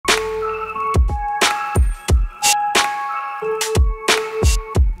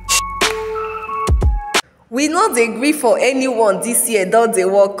We not agree for anyone this year, don't they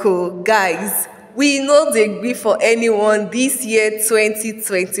work, guys? We not agree for anyone this year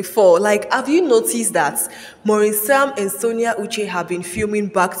 2024. Like, have you noticed that Maurice and Sonia Uche have been filming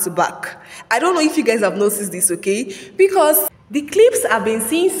back to back? I don't know if you guys have noticed this, okay? Because the clips I've been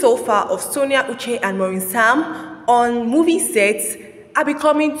seeing so far of Sonia Uche and Maurice on movie sets are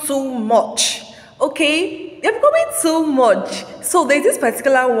becoming too much, okay? They're becoming too much. So there's this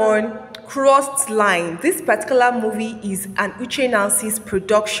particular one, Crossed Line. This particular movie is an Uche Nancy's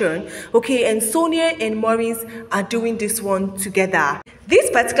production, okay, and Sonia and Maurice are doing this one together. This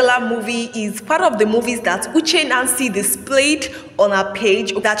particular movie is part of the movies that Uche Nancy displayed on her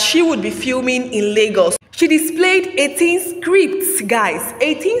page that she would be filming in Lagos. She displayed 18 scripts, guys.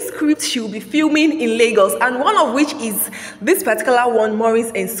 18 scripts she will be filming in Lagos, and one of which is this particular one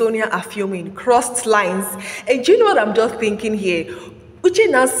Maurice and Sonia are filming, Crossed Lines. And do you know what I'm just thinking here?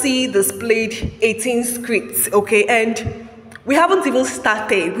 Uche Nancy displayed 18 scripts, okay, and we haven't even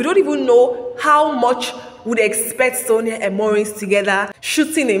started. We don't even know how much would expect Sonia and Maurice together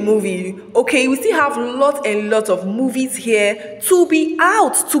shooting a movie, okay? We still have lots and lots of movies here to be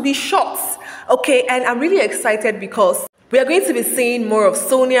out, to be shot, okay? And I'm really excited because we are going to be seeing more of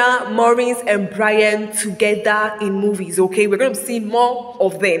Sonia, Maurice, and Brian together in movies, okay? We're going to see more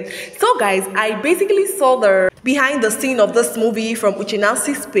of them. So, guys, I basically saw the behind the scene of this movie from Uche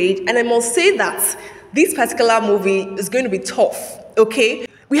Nancy's page, and I must say that this particular movie is going to be tough, okay?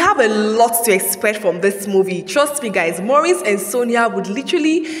 We have a lot to expect from this movie. Trust me, guys. Maurice and Sonia would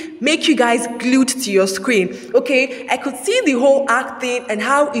literally make you guys glued to your screen. Okay, I could see the whole acting and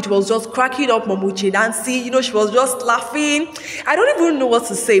how it was just cracking up Uche Nancy. You know, she was just laughing. I don't even know what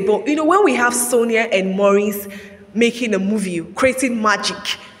to say. But, you know, when we have Sonia and Maurice making a movie, creating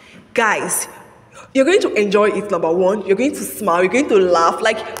magic, guys, you're going to enjoy it, number one. You're going to smile. You're going to laugh.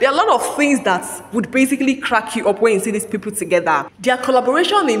 Like, there are a lot of things that would basically crack you up when you see these people together. Their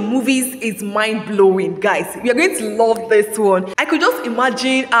collaboration in movies is mind-blowing, guys. You're going to love this one. I could just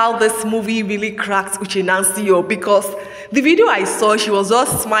imagine how this movie really cracked Uche Nancy up, because the video I saw, she was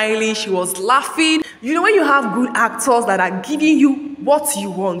just smiling. She was laughing. You know, when you have good actors that are giving you what you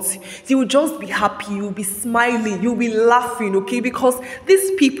want, you will just be happy, you'll be smiling, you'll be laughing, okay? Because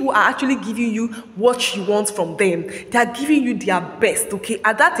these people are actually giving you what you want from them. They are giving you their best, okay?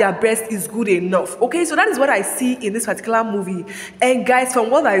 And that their best is good enough, okay? So that is what I see in this particular movie. And guys,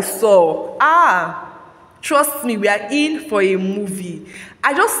 from what I saw, trust me, we are in for a movie.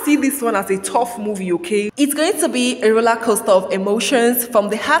 I just see this one as a tough movie, okay? It's going to be a roller coaster of emotions, from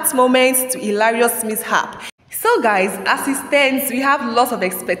the heart moments to hilarious mishap. So guys, as it stands, we have lots of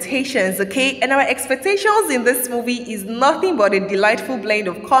expectations, okay? And our expectations in this movie is nothing but a delightful blend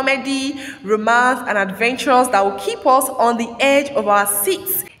of comedy, romance, and adventures that will keep us on the edge of our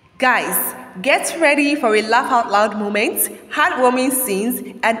seats. Guys, get ready for a laugh out loud moment, heartwarming scenes,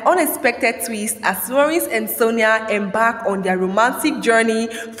 and unexpected twists as Maurice and Sonia embark on their romantic journey,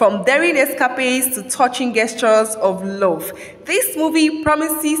 from daring escapades to touching gestures of love. This movie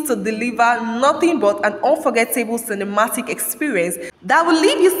promises to deliver nothing but an unforgettable cinematic experience that will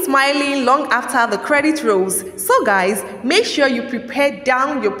leave you smiling long after the credit rolls. So guys, make sure you prepare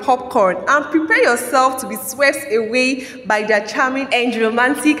down your popcorn and prepare yourself to be swept away by their charming and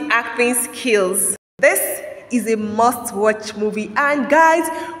romantic acting skills. This is a must-watch movie, and guys,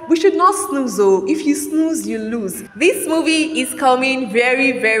 we should not snooze. Oh, if you snooze, you lose. This movie is coming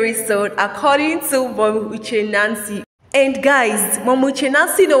very, very soon, according to Mom Uche Nancy. And guys, Mom Uche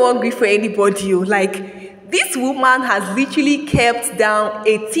Nancy don't agree for anybody. Like, this woman has literally kept down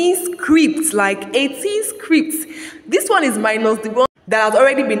 18 scripts, like 18 scripts. This one is minus the one that has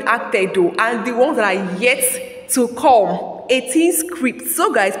already been acted though, and the ones that are yet to come. 18 scripts.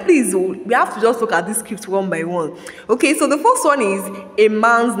 So guys, please, we have to just look at these scripts one by one. Okay, so the first one is A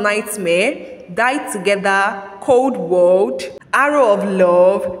Man's Nightmare, Die Together, Cold World, Arrow of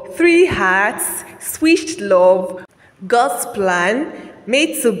Love, Three Hearts, Switched Love, God's Plan,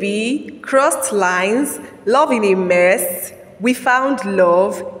 Made to Be, Crossed Lines, Love in a Mess, We Found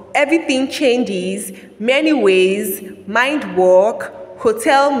Love, Everything Changes, Many Ways, Mind Walk,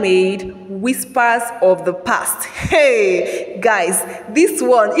 Hotel Maid, Whispers of the Past. Hey, guys, this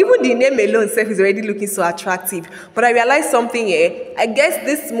one, even the name alone itself is already looking so attractive. But I realized something here. I guess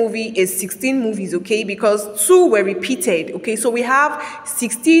this movie is 16 movies, okay? Because 2 were repeated, okay? So we have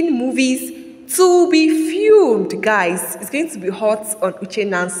 16 movies to be filmed, guys. It's going to be hot on Uche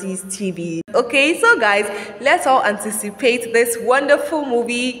Nancy's TV. Okay, so guys, let's all anticipate this wonderful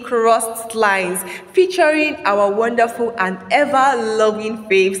movie, Crossed Lines, featuring our wonderful and ever-loving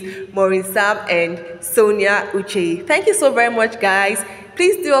faves, Maurice and Sonia Uche. Thank you so very much, guys.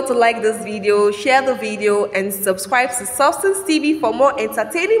 Please do also like this video, share the video, and subscribe to Substance TV for more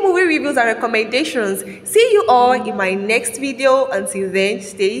entertaining movie reviews and recommendations. See you all in my next video. Until then,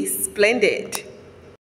 stay splendid.